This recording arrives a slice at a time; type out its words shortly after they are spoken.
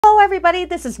everybody,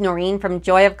 this is Noreen from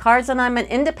Joy of Cards, and I'm an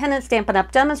independent Stampin'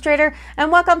 Up! Demonstrator,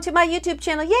 and welcome to my YouTube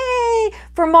channel. Yay!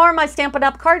 For more of my Stampin'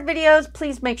 Up! Card videos,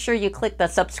 please make sure you click the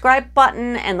subscribe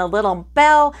button and the little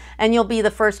bell, and you'll be the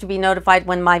first to be notified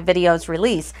when my videos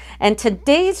release. And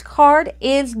today's card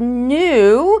is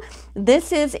new.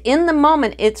 This is In the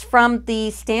Moment. It's from the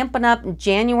Stampin' Up!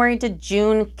 January to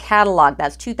June catalog.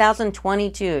 That's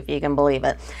 2022, if you can believe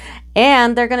it.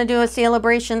 And they're going to do a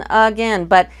celebration again.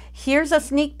 But here's a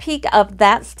sneak peek of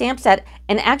that stamp set.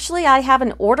 And actually, I have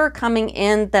an order coming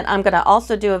in that I'm going to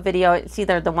also do a video. It's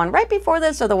either the one right before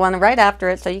this or the one right after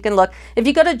it. So you can look. If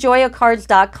you go to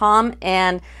joyofcards.com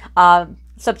and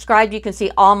subscribe, you can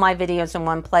see all my videos in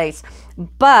one place.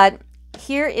 But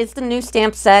here is the new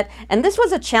stamp set. And this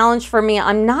was a challenge for me.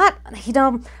 I'm not,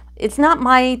 it's not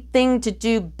my thing to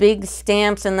do big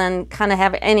stamps and then kind of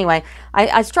have it. Anyway,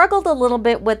 I struggled a little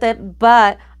bit with it,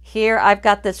 but here I've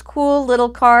got this cool little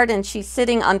card and she's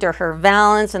sitting under her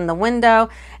valance in the window.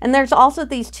 And there's also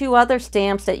these two other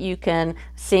stamps that you can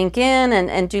sink in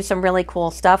and do some really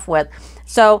cool stuff with.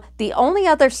 So the only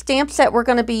other stamp set we're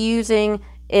going to be using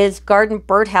is garden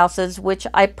birdhouses, which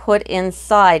I put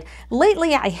inside.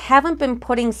 Lately, I haven't been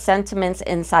putting sentiments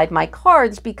inside my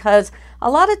cards because a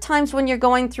lot of times when you're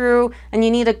going through and you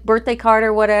need a birthday card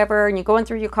or whatever, and you're going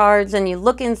through your cards and you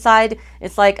look inside,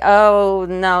 it's like, oh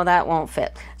no, that won't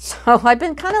fit. So I've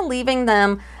been kind of leaving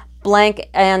them blank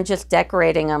and just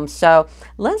decorating them. So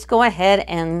let's go ahead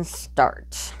and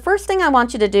start. First thing I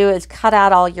want you to do is cut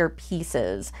out all your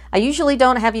pieces. I usually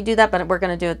don't have you do that, but we're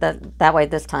going to do it that way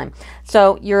this time.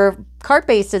 So your card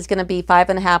base is going to be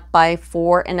 5.5 by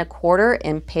 4 1/4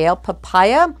 in pale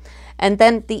papaya. And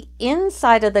then the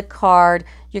inside of the card,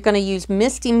 you're going to use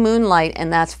Misty Moonlight,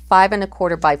 and that's 5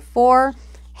 1/4 by 4,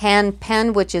 hand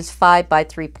pen, which is 5 by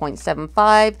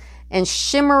 3.75, and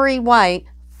Shimmery White,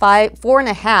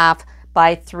 4.5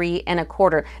 by 3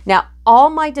 1/4. Now, all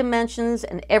my dimensions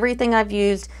and everything I've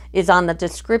used is on the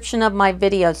description of my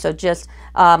video. So just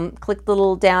click the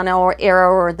little down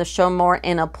arrow or the show more,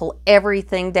 and it'll pull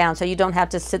everything down. So you don't have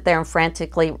to sit there and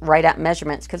frantically write out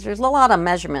measurements because there's a lot of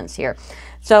measurements here.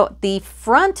 So the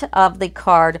front of the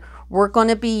card, we're going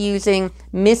to be using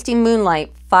Misty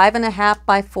Moonlight, 5.5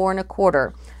 by 4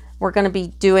 1/4. We're going to be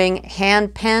doing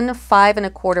hand pen, 5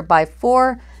 1/4 by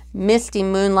 4, Misty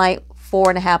Moonlight,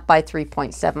 4.5 by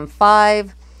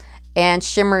 3.75, and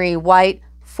Shimmery White,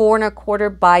 4 1/4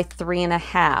 by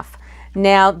 3.5.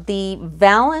 Now the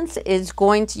valance is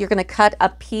you're going to cut a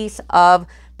piece of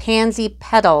pansy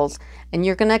petals, and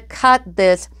you're going to cut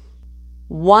this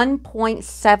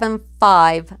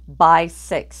 1.75 by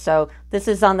 6. So this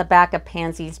is on the back of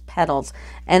pansy's petals.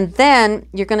 And then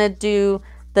you're going to do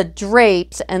the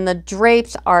drapes, and the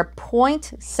drapes are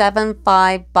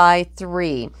 0.75 by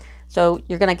 3. So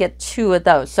you're going to get 2 of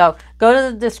those. So go to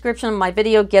the description of my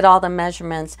video, get all the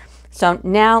measurements. So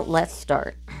now let's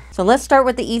start. So let's start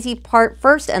with the easy part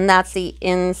first, and that's the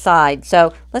inside.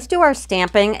 So let's do our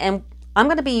stamping, and I'm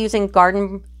going to be using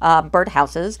garden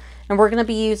birdhouses, and we're going to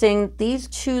be using these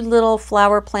 2 little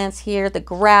flower plants here, the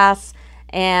grass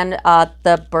and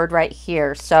the bird right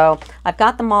here. So I've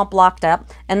got them all blocked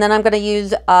up, and then I'm going to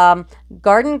use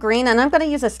garden green, and I'm going to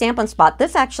use a Stampin' Spot.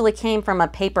 This actually came from a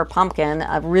paper pumpkin.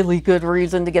 A really good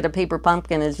reason to get a paper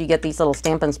pumpkin is you get these little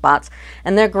Stampin' Spots,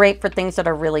 and they're great for things that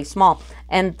are really small.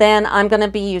 And then I'm going to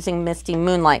be using Misty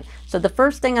Moonlight. So the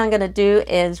first thing I'm going to do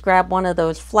is grab one of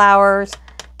those flowers.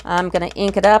 I'm going to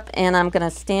ink it up, and I'm going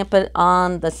to stamp it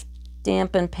on the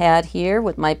stamping pad here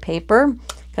with my paper,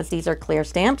 because these are clear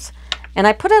stamps. And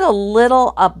I put it a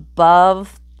little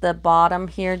above the bottom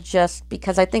here just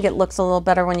because I think it looks a little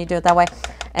better when you do it that way.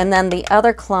 And then the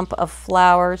other clump of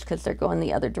flowers, because they're going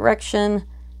the other direction,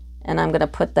 and I'm going to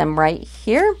put them right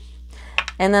here.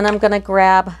 And then I'm going to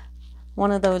grab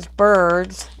one of those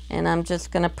birds, and I'm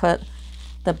just going to put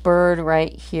the bird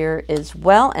right here as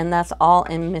well. And that's all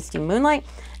in Misty Moonlight.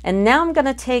 And now I'm going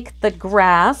to take the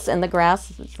grass, and the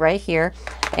grass is right here,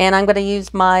 and I'm going to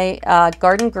use my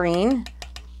garden green.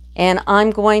 And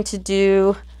I'm going to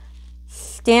do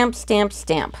stamp, stamp,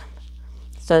 stamp.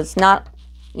 So it's not,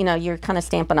 you're kind of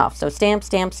stamping off. So stamp,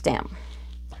 stamp, stamp.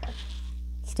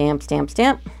 Stamp, stamp,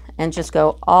 stamp. And just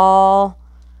go all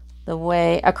the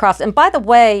way across. And by the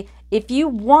way, if you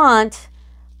want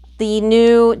the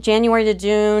new January to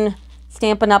June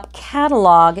Stampin' Up!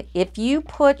 Catalog, if you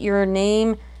put your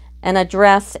name and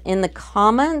address in the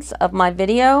comments of my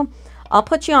video, I'll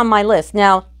put you on my list.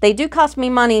 Now, they do cost me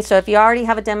money, so if you already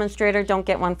have a demonstrator, don't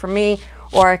get one from me.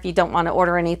 Or if you don't want to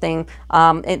order anything,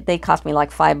 they cost me like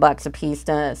 $5 a piece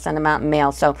to send them out in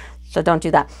mail. So don't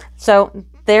do that. So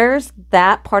there's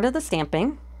that part of the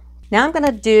stamping. Now I'm going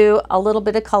to do a little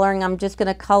bit of coloring. I'm just going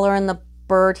to color in the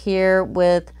bird here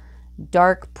with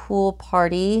Dark Pool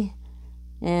Party,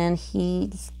 and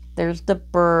there's the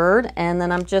bird, and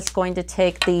then I'm just going to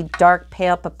take the dark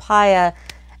pale Papaya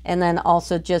and then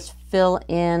also just fill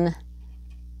in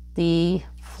the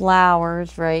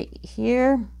flowers right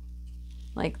here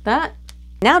like that.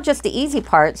 Now just the easy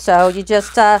part. So you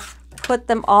just put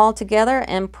them all together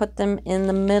and put them in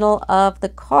the middle of the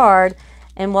card,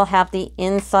 and we'll have the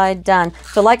inside done.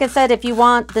 So like I said, if you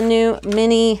want the new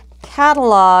mini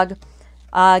catalog,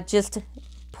 just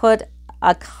put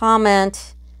a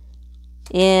comment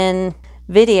in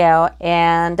video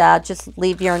and just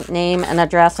leave your name and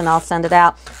address and I'll send it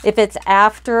out. If it's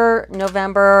after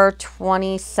November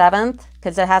 27th,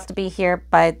 because it has to be here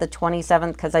by the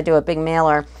 27th because I do a big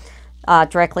mailer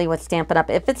directly with Stampin' Up.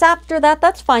 If it's after that,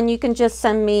 that's fine. You can just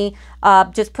send me,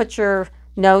 just put your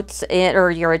notes in, or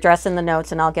your address in the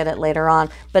notes, and I'll get it later on,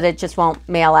 but it just won't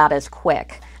mail out as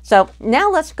quick. So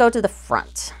now let's go to the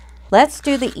front. Let's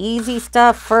do the easy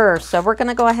stuff first. So we're going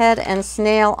to go ahead and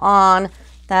snail on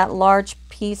that large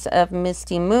piece of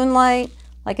Misty Moonlight.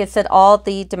 Like I said, all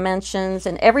the dimensions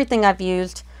and everything I've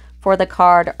used for the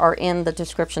card are in the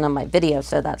description of my video,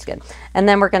 so that's good. And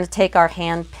then we're going to take our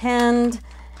hand pinned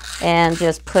and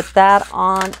just put that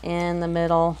on in the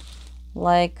middle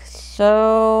like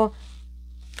so.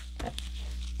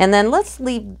 And then let's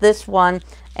leave this one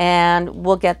and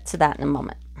we'll get to that in a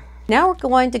moment. Now we're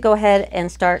going to go ahead and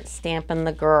start stamping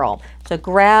the girl. So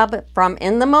grab from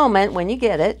In the Moment when you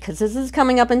get it, because this is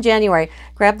coming up in January.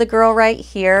 Grab the girl right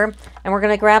here, and we're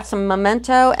going to grab some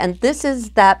Memento, and this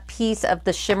is that piece of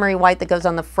the Shimmery White that goes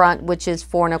on the front, which is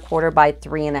 4 1/4 by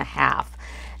 3 1/2.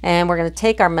 And we're going to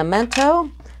take our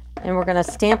Memento, and we're going to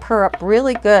stamp her up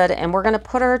really good, and we're going to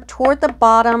put her toward the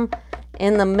bottom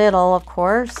in the middle, of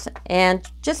course, and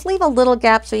just leave a little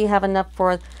gap so you have enough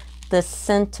for the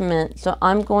sentiment. So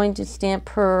I'm going to stamp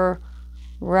her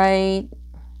right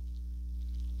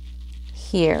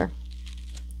here,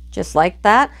 just like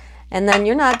that. And then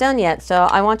you're not done yet, so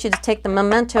I want you to take the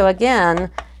Memento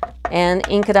again and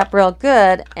ink it up real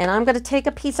good. And I'm going to take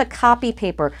a piece of copy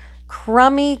paper,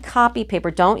 crummy copy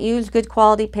paper. Don't use good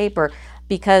quality paper,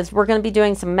 because we're going to be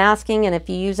doing some masking, and if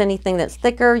you use anything that's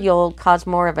thicker, you'll cause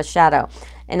more of a shadow.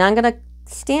 And I'm going to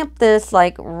stamp this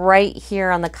like right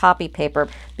here on the copy paper,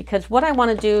 because what I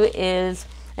want to do is,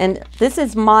 and this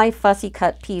is my fussy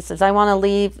cut pieces, I want to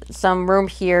leave some room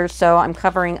here, so I'm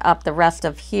covering up the rest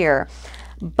of here.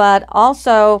 But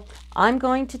also I'm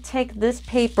going to take this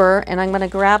paper and I'm going to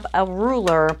grab a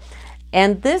ruler,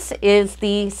 and this is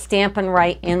the Stampin'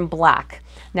 Write in black.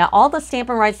 Now all the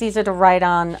Stampin' Writes, these are to write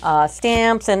on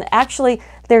stamps, and actually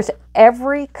there's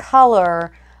every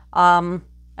color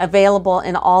available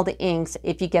in all the inks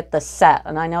if you get the set.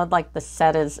 And I know like the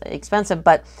set is expensive,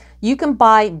 but you can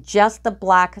buy just the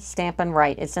black Stampin'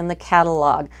 Write. It's in the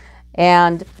catalog,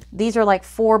 and these are like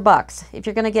 $4. If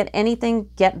you're going to get anything,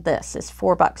 get this. It's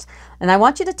 $4. And I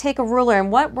want you to take a ruler,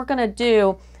 and what we're going to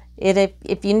do is,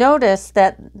 if you notice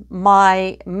that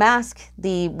my mask,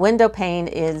 the window pane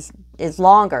is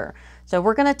longer, so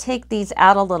we're going to take these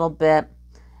out a little bit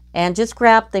and just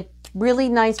grab the really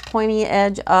nice pointy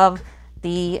edge of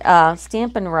the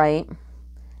Stampin' Write,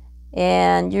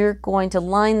 and you're going to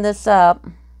line this up,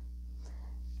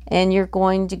 and you're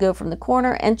going to go from the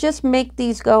corner and just make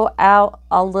these go out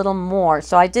a little more.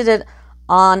 So I did it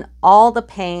on all the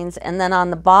panes, and then on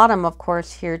the bottom, of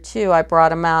course, here too, I brought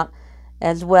them out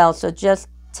as well. So just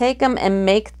take them and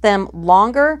make them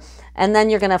longer, and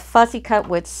then you're going to fussy cut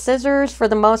with scissors for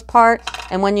the most part.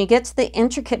 And when you get to the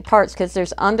intricate parts, because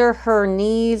there's under her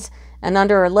knees and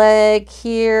under her leg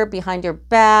here, behind your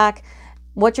back,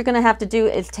 what you're going to have to do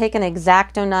is take an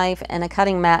X-Acto knife and a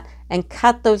cutting mat and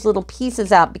cut those little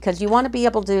pieces out, because you want to be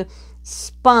able to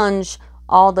sponge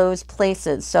all those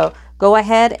places. So go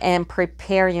ahead and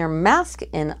prepare your mask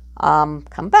and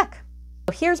come back.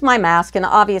 So here's my mask, and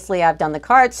obviously I've done the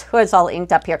cards, so it's all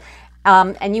inked up here.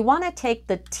 And you want to take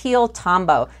the teal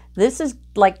Tombow. This is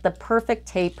like the perfect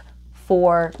tape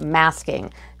for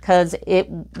masking, because it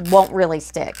won't really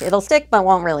stick. It'll stick, but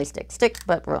won't really stick.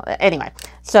 Anyway.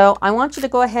 So I want you to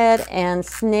go ahead and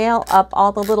snail up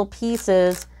all the little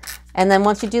pieces. And then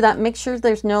once you do that, make sure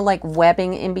there's no like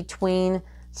webbing in between.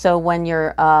 So when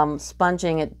you're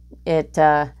sponging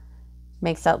it,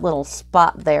 makes that little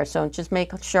spot there. So just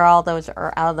make sure all those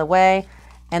are out of the way.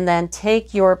 And then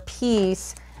take your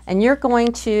piece, and you're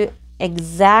going to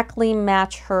exactly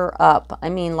match her up. I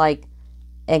mean, like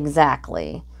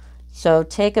exactly. So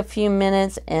take a few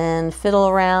minutes and fiddle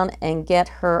around and get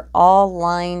her all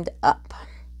lined up.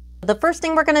 The first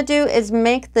thing we're going to do is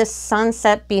make this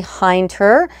sunset behind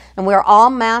her, and we're all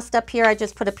masked up here. I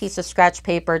just put a piece of scratch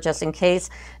paper just in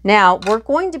case. Now we're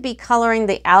going to be coloring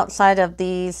the outside of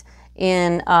these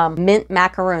in mint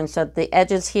macaroon, so the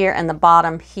edges here and the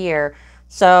bottom here.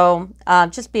 So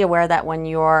just be aware that when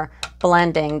you're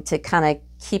blending to kind of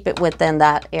keep it within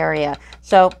that area.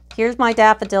 So here's my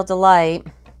Daffodil Delight.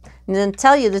 And then to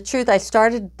tell you the truth, I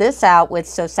started this out with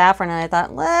So Saffron, and I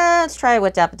thought, let's try it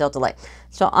with Daffodil Delight.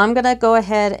 So I'm going to go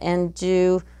ahead and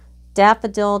do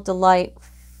Daffodil Delight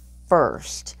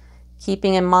first,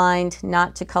 keeping in mind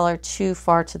not to color too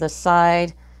far to the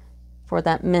side for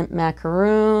that mint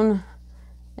macaroon.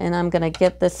 And I'm going to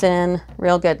get this in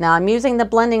real good. Now I'm using the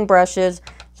blending brushes,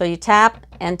 so you tap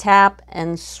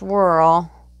and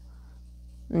swirl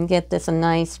and get this a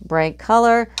nice bright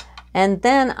color. And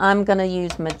then I'm going to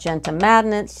use Magenta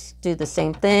Madness, do the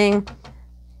same thing,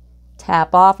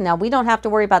 tap off. Now we don't have to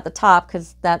worry about the top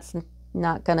because that's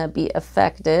not going to be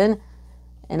affected.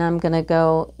 And I'm going to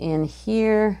go in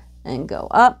here and go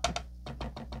up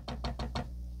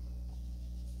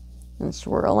and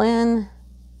swirl in.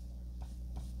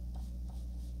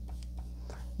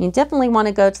 You definitely want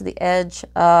to go to the edge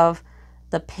of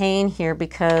the pane here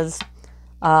because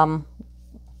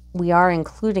we are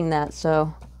including that,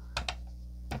 so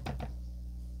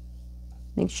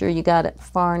make sure you got it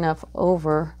far enough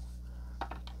over.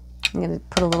 I'm going to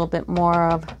put a little bit more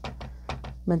of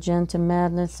Magenta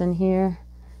Madness in here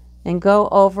and go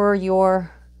over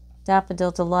your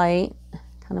Daffodil Delight,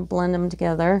 kind of blend them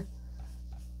together.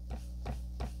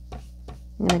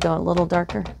 I'm going to go a little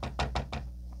darker.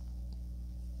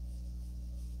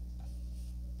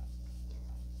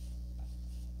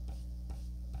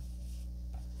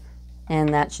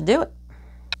 And that should do it.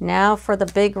 Now for the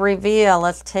big reveal,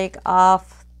 let's take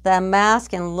off the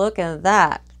mask and look at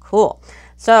that. Cool.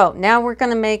 So now we're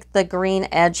going to make the green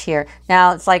edge here.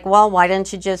 Now it's like, well, why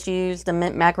didn't you just use the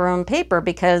mint macaroon paper?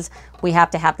 Because we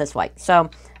have to have this white. So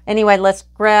anyway, let's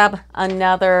grab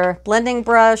another blending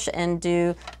brush and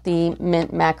do the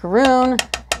mint macaroon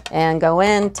and go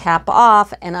in, tap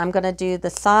off, and I'm going to do the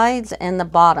sides and the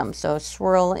bottom. So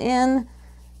swirl in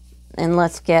and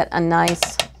let's get a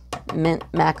nice mint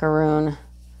macaroon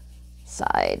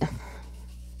side.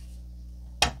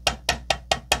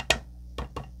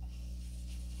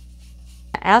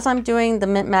 As I'm doing the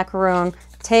mint macaroon,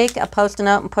 take a Post-it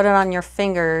note and put it on your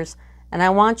fingers, and I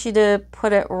want you to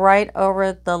put it right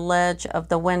over the ledge of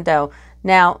the window.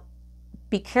 Now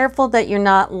be careful that you're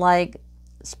not like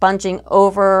sponging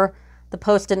over the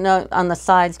Post-it note on the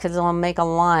sides because it'll make a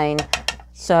line,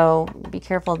 so be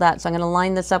careful of that. So I'm going to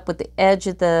line this up with the edge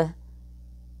of the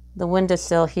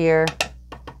windowsill here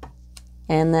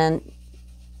and then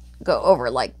go over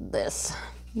like this.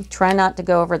 Try not to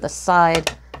go over the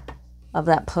side of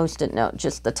that Post-it note,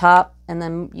 just the top, and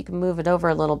then you can move it over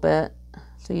a little bit,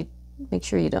 so you make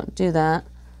sure you don't do that.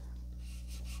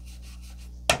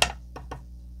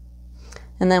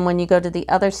 And then when you go to the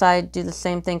other side, do the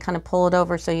same thing, kind of pull it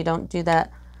over so you don't do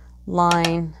that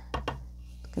line,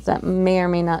 because that may or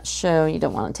may not show. You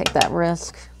don't want to take that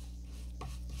risk.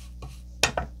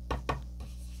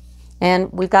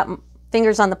 And we've got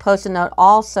fingers on the Post-it note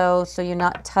also, so you're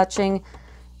not touching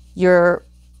your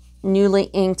newly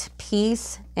inked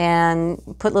piece, and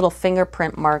put little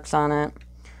fingerprint marks on it.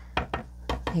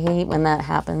 I hate when that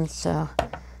happens. So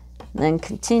then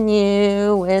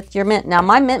continue with your mint. Now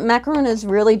my mint macaroon is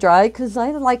really dry because I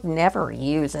like never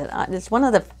use it. It's one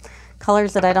of the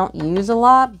colors that I don't use a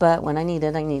lot, but when I need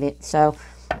it, I need it. So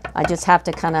I just have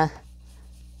to kind of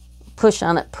push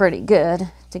on it pretty good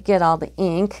to get all the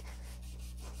ink.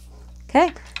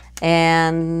 Okay,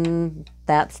 and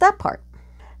that's that part.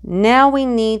 Now we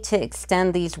need to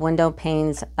extend these window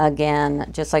panes again,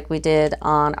 just like we did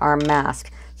on our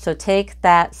mask. So take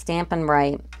that Stampin'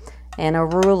 Right and a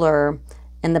ruler,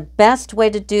 and the best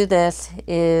way to do this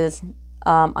is,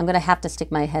 I'm going to have to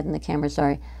stick my head in the camera,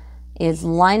 sorry, is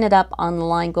line it up on the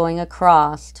line going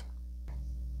across.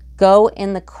 Go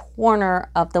in the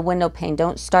corner of the window pane.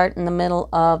 Don't start in the middle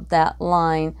of that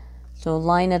line. So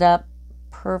line it up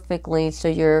perfectly so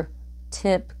your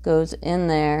tip goes in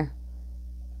there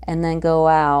and then go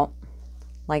out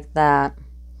like that.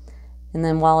 And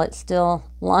then while it's still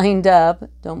lined up,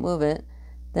 don't move it,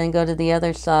 then go to the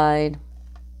other side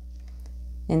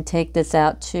and take this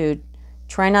out too.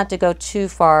 Try not to go too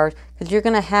far because you're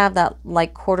going to have that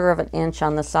like 1/4 of an inch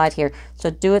on the side here.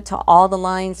 So do it to all the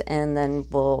lines and then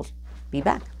we'll be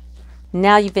back.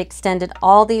 Now you've extended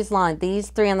all these lines,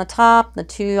 these 3 on the top, the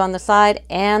 2 on the side,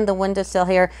 and the windowsill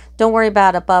here. Don't worry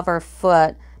about above her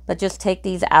foot but just take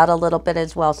these out a little bit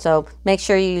as well. So make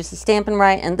sure you use the Stampin'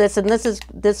 Right, and this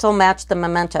will match the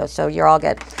memento, so you're all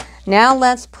good. Now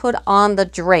let's put on the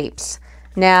drapes.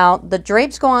 Now the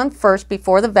drapes go on first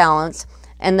before the valance,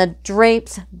 and the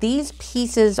drapes, these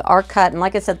pieces are cut, and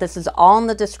like I said, this is all in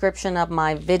the description of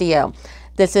my video.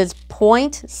 This is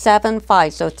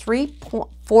 0.75, so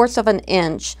 3/4 of an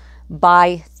inch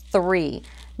by 3.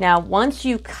 Now once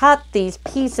you cut these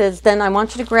pieces, then I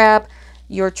want you to grab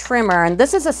your trimmer, and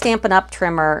this is a Stampin' Up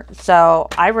trimmer, so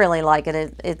I really like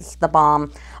it. It's the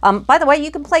bomb. By the way,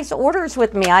 you can place orders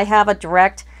with me. I have a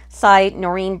direct site,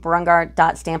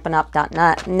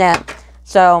 noreenbrungard.stampinup.net,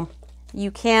 so you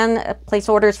can place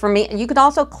orders for me. You could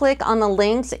also click on the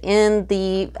links in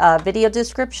the video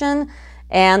description,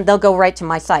 and they'll go right to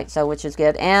my site, so which is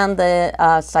good, and the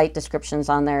site description's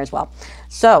on there as well.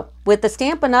 So with the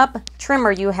Stampin' Up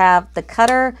trimmer, you have the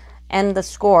cutter and the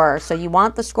scorer. So you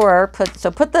want the scorer, put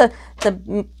the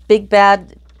big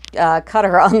bad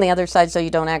cutter on the other side so you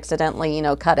don't accidentally, you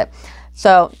know, cut it.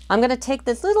 So I'm going to take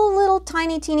this little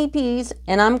tiny teeny piece,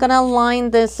 and I'm going to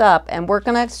line this up, and we're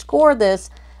going to score this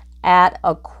at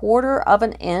 1/4 of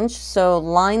an inch. So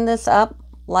line this up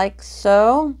like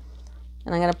so,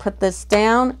 and I'm going to put this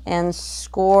down and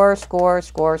score.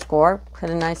 Put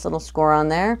a nice little score on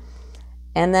there,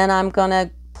 and then I'm going to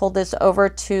pull this over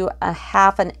to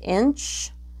 1/2 an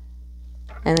inch,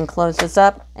 and then close this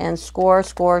up and score.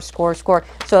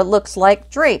 So it looks like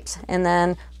drapes, and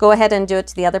then go ahead and do it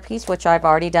to the other piece, which I've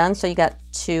already done. So you got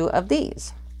 2 of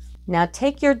these. Now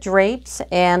take your drapes,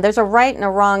 and there's a right and a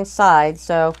wrong side,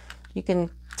 so you can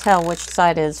tell which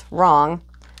side is wrong,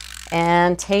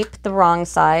 and tape the wrong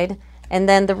side. And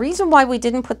then the reason why we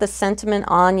didn't put the sentiment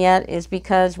on yet is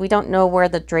because we don't know where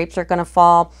the drapes are going to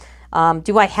fall.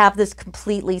 Do I have this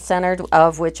completely centered?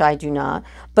 Of which I do not.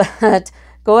 But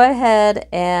go ahead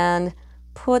and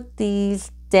put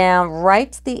these down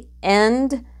right to the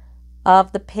end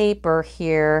of the paper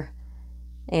here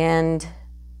and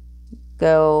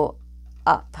go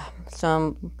up. So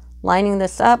I'm lining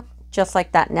this up just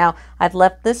like that. Now I've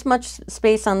left this much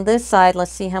space on this side.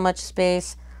 Let's see how much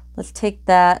space. Let's take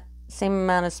that same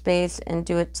amount of space and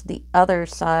do it to the other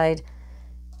side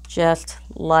just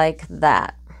like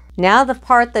that. Now the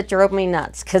part that drove me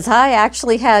nuts, because I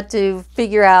actually had to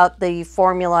figure out the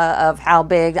formula of how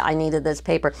big I needed this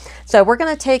paper. So we're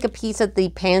going to take a piece of the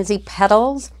pansy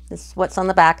petals, this is what's on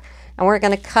the back, and we're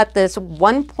going to cut this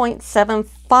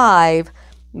 1.75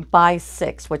 by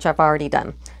 6, which I've already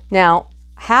done. Now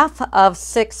 1/2 of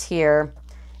 6 here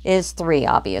is 3,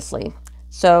 obviously.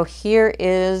 So here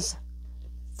is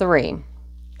 3.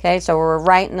 Okay, so we're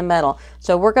right in the middle.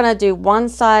 So we're going to do one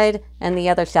side and the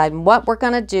other side. And what we're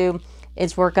going to do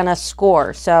is we're going to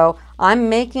score. So I'm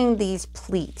making these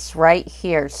pleats right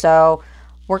here. So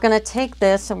we're going to take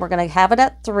this and we're going to have it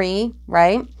at 3,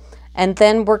 right? And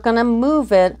then we're going to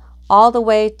move it all the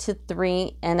way to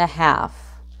 3.5.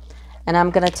 And I'm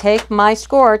going to take my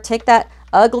score, take that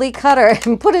ugly cutter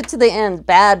and put it to the end.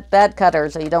 Bad cutter,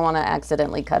 so you don't want to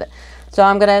accidentally cut it. So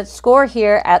I'm going to score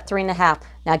here at 3.5.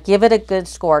 Now give it a good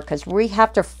score, because we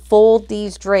have to fold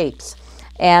these drapes,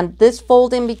 and this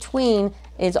fold in between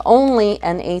is only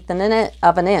 1/8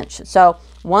 of an inch. So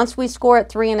once we score at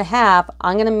 3.5,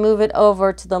 I'm going to move it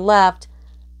over to the left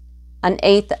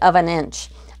 1/8 of an inch,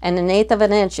 and 1/8 of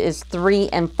an inch is 3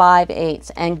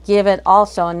 5/8, and give it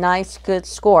also a nice good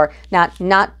score. Now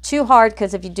not too hard,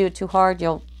 because if you do it too hard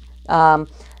you'll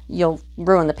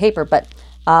ruin the paper, but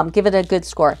give it a good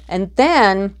score. And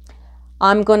then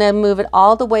I'm going to move it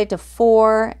all the way to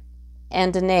 4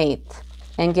 1/8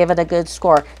 and give it a good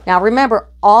score. Now remember,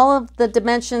 all of the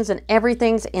dimensions and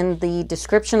everything's in the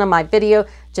description of my video.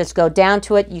 Just go down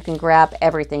to it. You can grab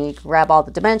everything. You can grab all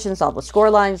the dimensions, all the score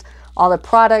lines, all the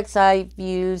products I've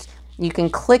used. You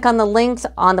can click on the links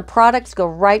on the products, go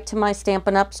right to my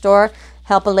Stampin' Up store,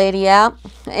 help a lady out.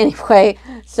 Anyway,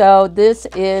 so this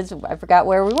is, I forgot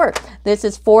where we were. This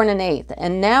is 4 1/8.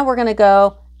 And now we're going to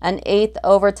go 1/8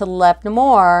 over to the left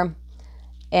more,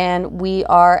 and we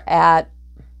are at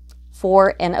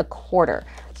 4 1/4.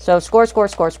 So score.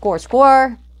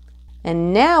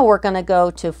 And now we're going to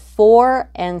go to 4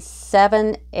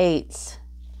 7/8.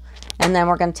 And then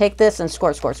we're going to take this and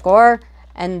score.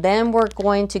 And then we're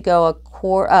going to go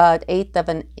 1/8 of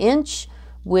an inch,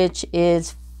 which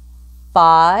is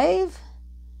 5.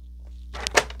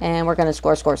 And we're going to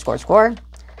score.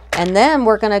 And then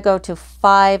we're going to go to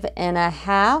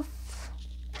 5.5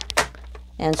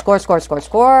 and score.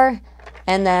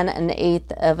 And then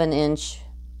 1/8 of an inch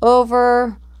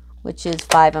over, which is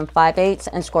 5 5/8,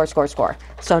 and score.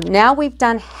 So now we've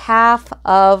done half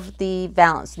of the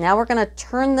valance. Now we're going to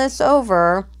turn this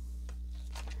over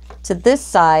to this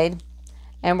side,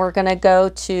 and we're going to go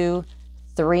to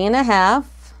 3.5.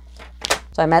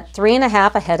 So I'm at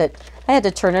 3.5. I had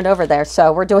to turn it over there.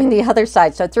 So we're doing the other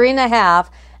side. So 3.5,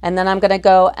 and then I'm going to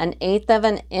go 1/8 of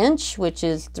an inch, which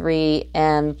is 3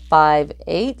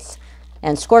 5/8,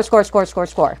 and score, score, score, score,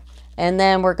 score. And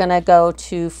then we're going to go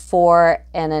to 4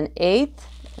 1/8,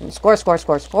 and score, score,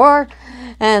 score, score.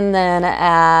 And then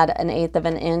add 1/8 of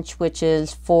an inch, which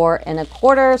is 4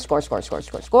 1/4, score, score, score,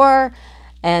 score, score.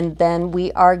 And then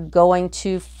we are going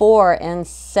to 4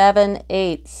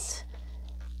 7/8,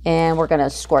 and we're going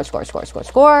to score, score, score, score,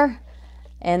 score.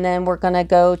 And then we're going to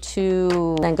go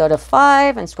to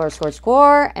 5 and score, score,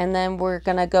 score. And then we're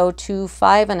going to go to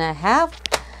 5.5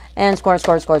 and score,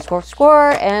 score, score, score,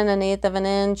 score. And 1/8 of an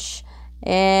inch,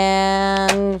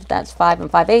 and that's 5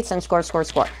 5/8, and score, score,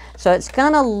 score. So it's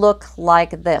going to look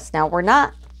like this. Now we're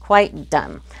not quite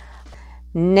done.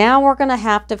 Now we're going to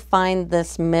have to find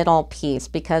this middle piece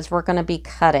because we're going to be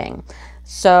cutting.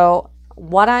 So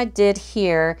what I did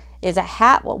here is a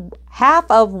half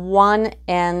of 1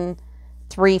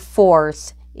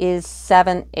 3/4 is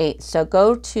 7/8. So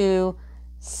go to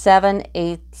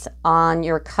 7/8 on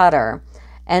your cutter.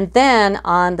 And then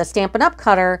on the Stampin' Up!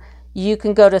 Cutter, you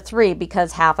can go to 3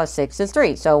 because half of 6 is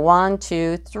 3. So 1,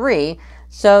 2, 3.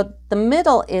 So the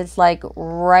middle is like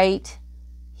right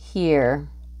here.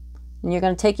 And you're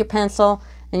going to take your pencil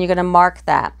and you're going to mark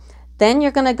that. Then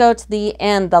you're going to go to the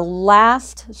end, the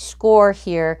last score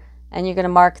here, and you're going to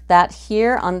mark that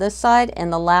here on this side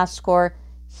and the last score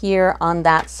here on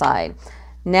that side.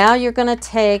 Now you're going to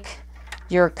take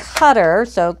your cutter,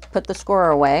 so put the score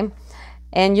away,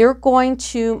 and you're going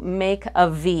to make a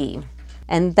V,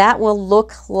 and that will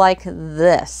look like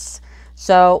this.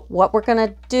 So what we're going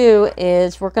to do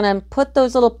is we're going to put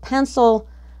those little pencil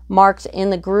marks in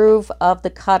the groove of the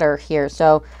cutter here.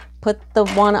 So put the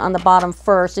one on the bottom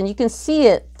first, and you can see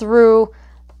it through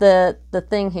the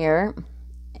thing here,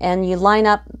 and you line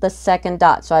up the second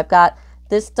dot. So I've got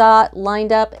this dot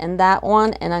lined up and that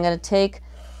one, and I'm going to take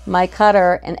my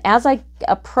cutter, and as I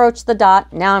approach the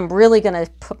dot, now I'm really going to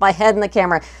put my head in the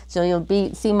camera so you'll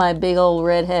see my big old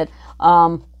red head.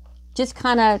 Just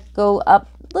kind of go up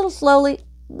a little slowly,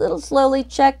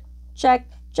 check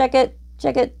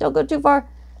it, don't go too far,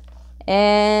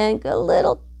 and go a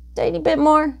little tiny bit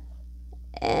more,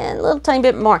 and a little tiny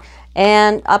bit more,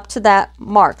 and up to that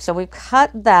mark. So we've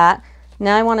cut that.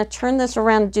 Now I want to turn this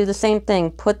around and do the same thing.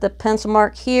 Put the pencil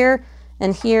mark here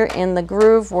and here in the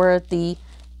groove where the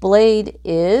blade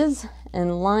is,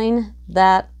 and line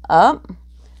that up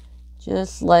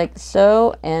just like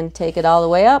so, and take it all the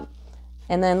way up,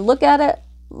 and then look at it.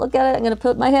 I'm going to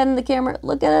put my head in the camera.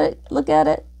 Look at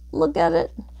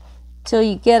it till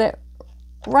you get it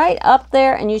right up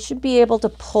there, and you should be able to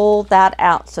pull that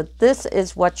out. So this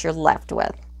is what you're left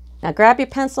with. Now grab your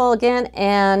pencil again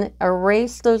and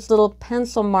erase those little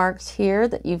pencil marks here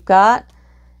that you've got,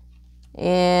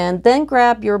 and then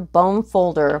grab your bone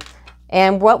folder.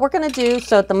 And what we're going to do,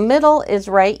 so the middle is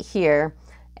right here,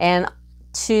 and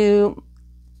to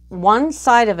one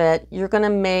side of it you're going to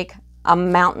make a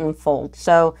mountain fold.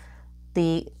 So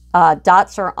the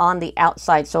dots are on the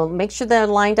outside, so make sure they're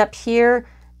lined up here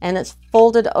and it's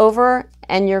folded over,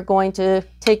 and you're going to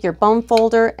take your bone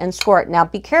folder and score it. Now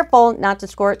be careful not to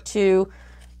score it too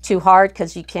hard,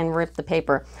 because you can rip the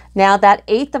paper. Now that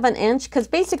 1/8 of an inch, because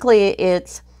basically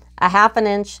it's a 1/2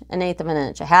 inch, 1/8 of an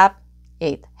inch, a 1/2,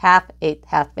 1/8, 1/2, 1/8,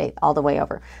 1/2, 1/8, all the way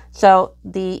over. So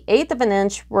the 1/8 of an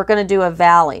inch, we're going to do a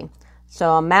valley.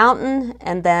 So a mountain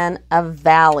and then a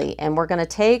valley. And we're going to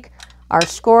take our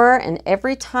score, and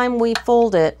every time we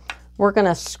fold it, we're going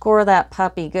to score that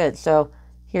puppy good. So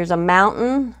here's a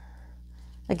mountain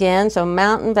again. So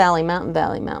mountain, valley, mountain,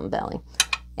 valley, mountain, valley.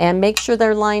 And make sure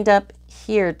they're lined up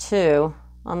here too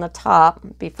on the top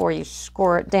before you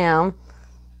score it down.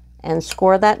 And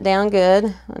score that down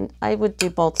good. And I would do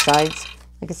both sides.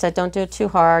 Like I said, don't do it too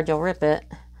hard, you'll rip it.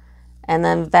 And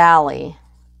then valley.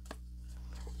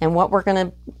 And what we're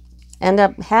going to end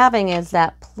up having is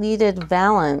that pleated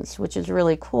valance, which is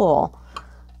really cool.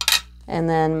 And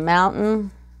then mountain.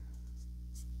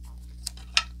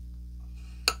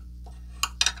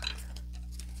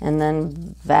 And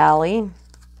then valley.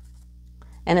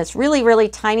 And it's really, really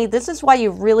tiny. This is why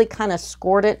you really kind of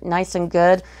scored it nice and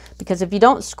good, because if you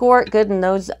don't score it good and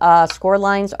those score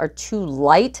lines are too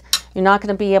light, you're not going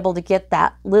to be able to get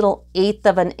that little 1/8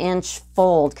 of an inch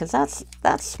fold, because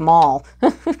that's small.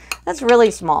 That's really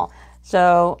small.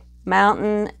 So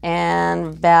mountain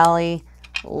and valley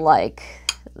like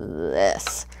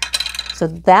this. So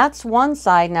that's one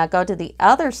side. Now go to the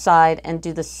other side and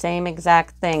do the same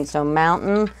exact thing. So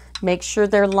mountain, make sure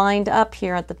they're lined up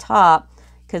here at the top,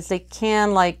 because they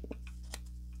can like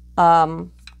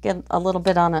get a little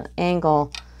bit on an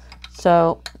angle.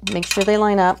 So make sure they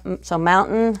line up. So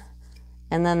mountain,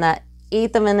 and then that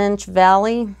 1/8 of an inch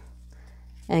valley,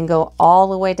 and go all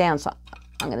the way down. So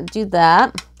I'm going to do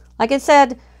that. Like I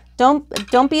said,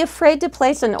 don't be afraid to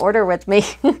place an order with me.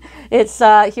 It's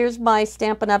here's my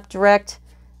Stampin' Up! Direct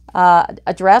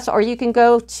address, or you can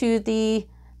go to the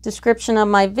description of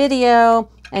my video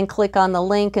and click on the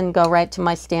link and go right to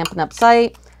my Stampin' Up!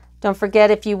 Site. Don't forget,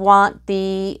 if you want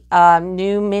the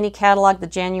new mini catalog, the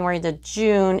January to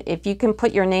June, if you can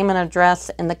put your name and address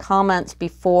in the comments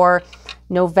before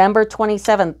November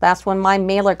 27th, that's when my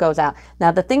mailer goes out.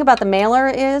 Now, the thing about the mailer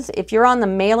is, if you're on the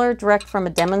mailer direct from a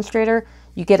demonstrator,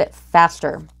 you get it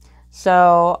faster.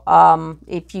 So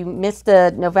if you miss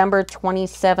the November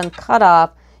 27th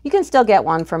cutoff, you can still get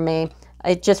one from me.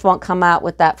 It just won't come out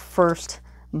with that first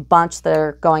bunch that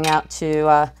are going out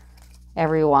to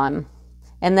everyone.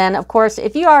 And then, of course,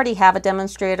 if you already have a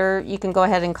demonstrator, you can go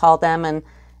ahead and call them,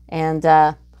 and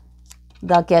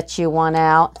they'll get you one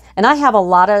out. And I have a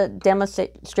lot of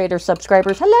demonstrator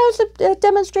subscribers. Hello,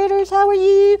 demonstrators. How are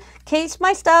you? Case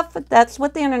my stuff. That's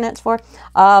what the internet's for.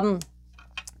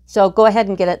 So go ahead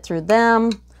and get it through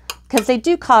them, because they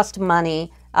do cost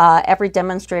money. Every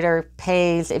demonstrator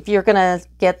pays. If you're going to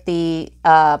get the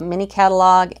mini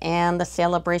catalog and the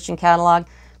celebration catalog,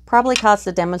 probably costs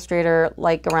the demonstrator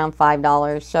like around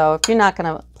 $5. So if you're not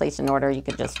going to place an order, you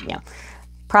could just,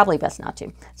 probably best not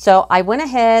to. So I went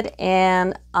ahead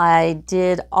and I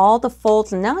did all the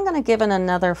folds. And now I'm going to give it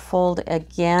another fold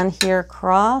again here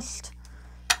across,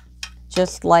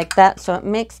 just like that. So it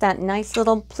makes that nice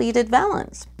little pleated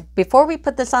valance. Before we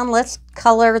put this on, let's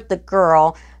color the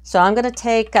girl. So I'm going to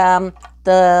take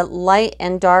the light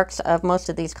and darks of most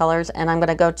of these colors, and I'm going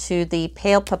to go to the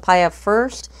pale papaya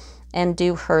first and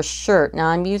do her shirt. Now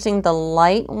I'm using the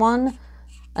light one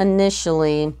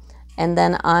initially, and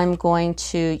then I'm going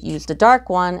to use the dark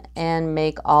one and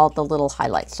make all the little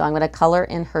highlights. So I'm going to color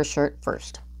in her shirt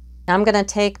first. Now I'm going to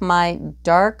take my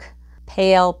dark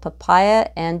pale papaya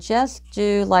and just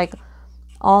do like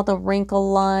all the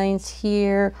wrinkle lines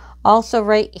here. Also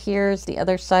right here is the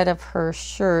other side of her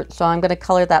shirt. So I'm going to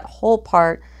color that whole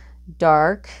part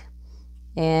dark,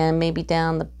 and maybe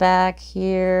down the back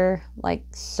here, like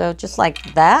so, just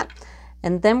like that.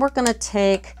 And then we're going to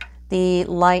take the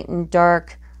light and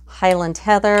dark Highland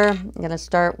Heather. I'm going to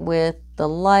start with the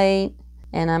light,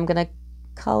 and I'm going to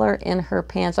color in her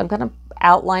pants. I'm going to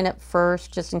outline it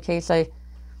first, just in case I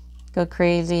go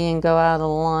crazy and go out of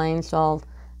line. So I'll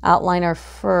outline her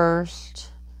first,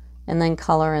 and then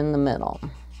color in the middle.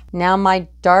 Now my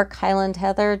dark Highland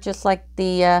Heather, just like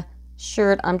the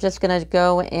shirt, I'm just going to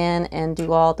go in and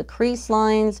do all the crease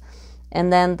lines,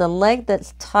 and then the leg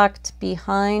that's tucked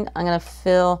behind, I'm going to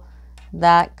fill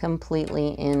that completely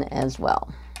in as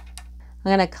well.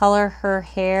 I'm going to color her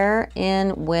hair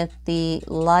in with the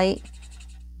light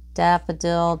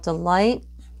Daffodil Delight,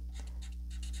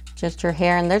 just her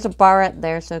hair, and there's a barrette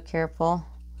there, so careful.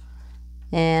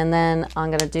 And then I'm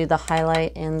going to do the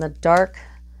highlight in the dark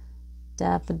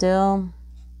Daffodil.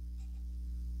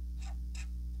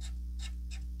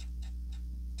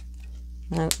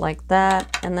 Like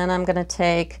that. And then I'm going to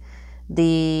take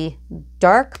the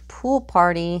dark Pool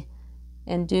Party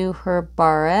and do her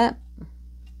barrette.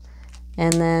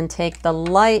 And then take the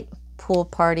light Pool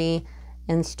Party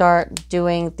and start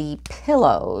doing the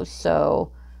pillows.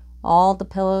 So all the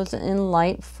pillows in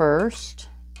light first.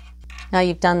 Now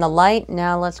you've done the light.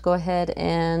 Now let's go ahead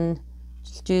and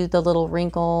just do the little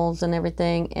wrinkles and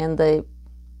everything, and the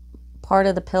part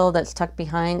of the pillow that's tucked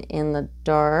behind in the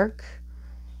dark.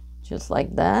 Just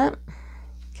like that.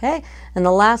 Okay, and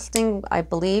the last thing I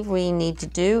believe we need to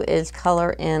do is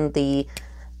color in the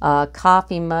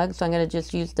coffee mug. So I'm going to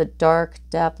just use the dark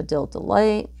Daffodil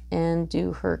Delight and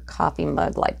do her coffee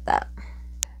mug like that.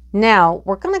 Now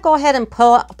we're going to go ahead and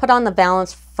put on the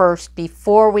valance first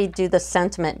before we do the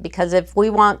sentiment, because if we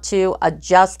want to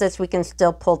adjust this, we can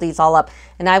still pull these all up.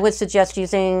 And I would suggest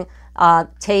using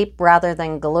tape rather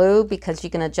than glue, because you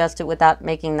can adjust it without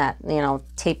making that,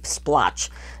 tape splotch.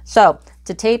 So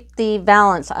to tape the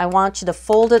valance, I want you to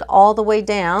fold it all the way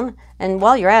down. And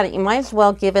while you're at it, you might as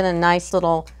well give it a nice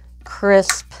little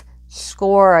crisp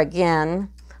score again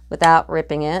without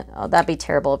ripping it. Oh, that'd be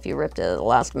terrible if you ripped it at the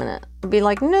last minute. It'd be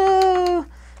like, no.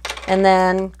 And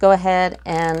then go ahead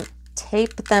and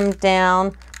tape them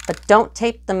down, but don't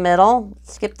tape the middle.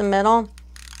 Skip the middle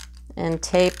and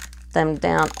tape them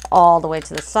down all the way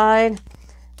to the side.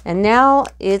 And now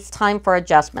it's time for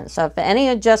adjustments. So if any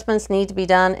adjustments need to be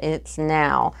done, it's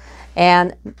now.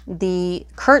 And the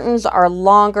curtains are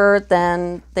longer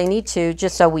than they need to,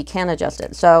 just so we can adjust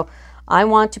it. So I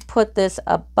want to put this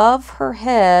above her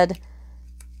head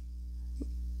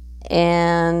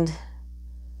and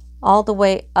all the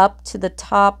way up to the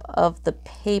top of the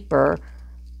paper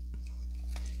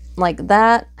like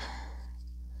that,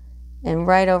 and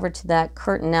right over to that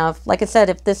curtain. Now, like I said,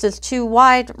 if this is too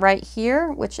wide right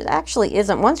here, which it actually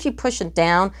isn't, once you push it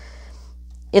down,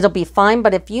 it'll be fine.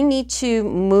 But if you need to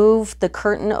move the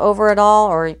curtain over at all,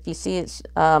 or if you see it's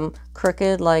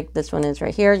crooked like this one is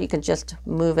right here, you can just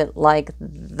move it like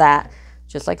that,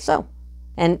 just like so.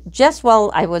 And just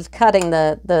while I was cutting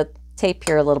the tape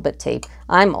here, a little bit tape,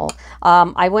 I'm old,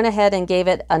 I went ahead and gave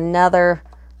it another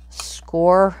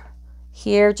score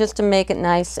here just to make it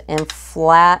nice and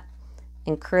flat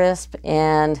and crisp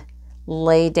and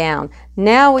lay down.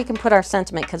 Now we can put our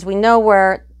sentiment, because we know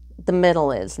where the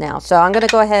middle is now. So I'm going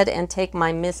to go ahead and take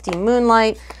my Misty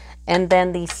Moonlight, and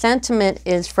then the sentiment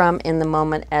is from In the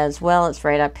Moment as well. It's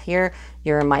right up here.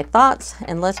 You're in my thoughts.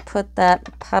 And let's put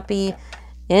that puppy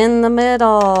in the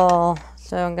middle.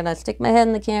 So I'm going to stick my head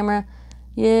in the camera.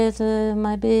 Yes,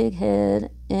 my big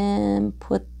head, and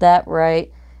put that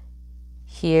right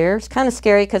here. It's kind of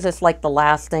scary because it's like the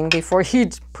last thing before you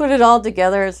put it all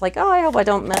together. It's like, oh, I hope I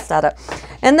don't mess that up.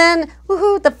 And then,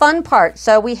 woohoo, the fun part.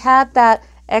 So we had that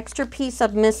extra piece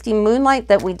of Misty Moonlight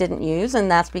that we didn't use,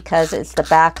 and that's because it's the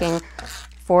backing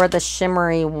for the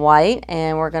Shimmery White,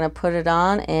 and we're going to put it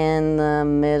on in the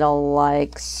middle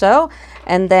like so.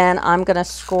 And then I'm going to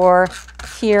score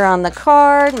here on the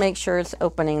card, make sure it's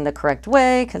opening the correct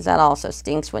way, because that also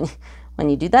stinks when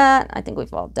you do that. I think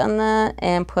we've all done that,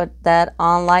 and put that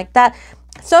on like that.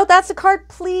 So that's the card.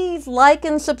 Please like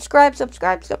and subscribe,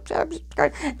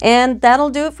 and that'll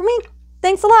do it for me.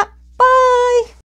 Thanks a lot. Bye.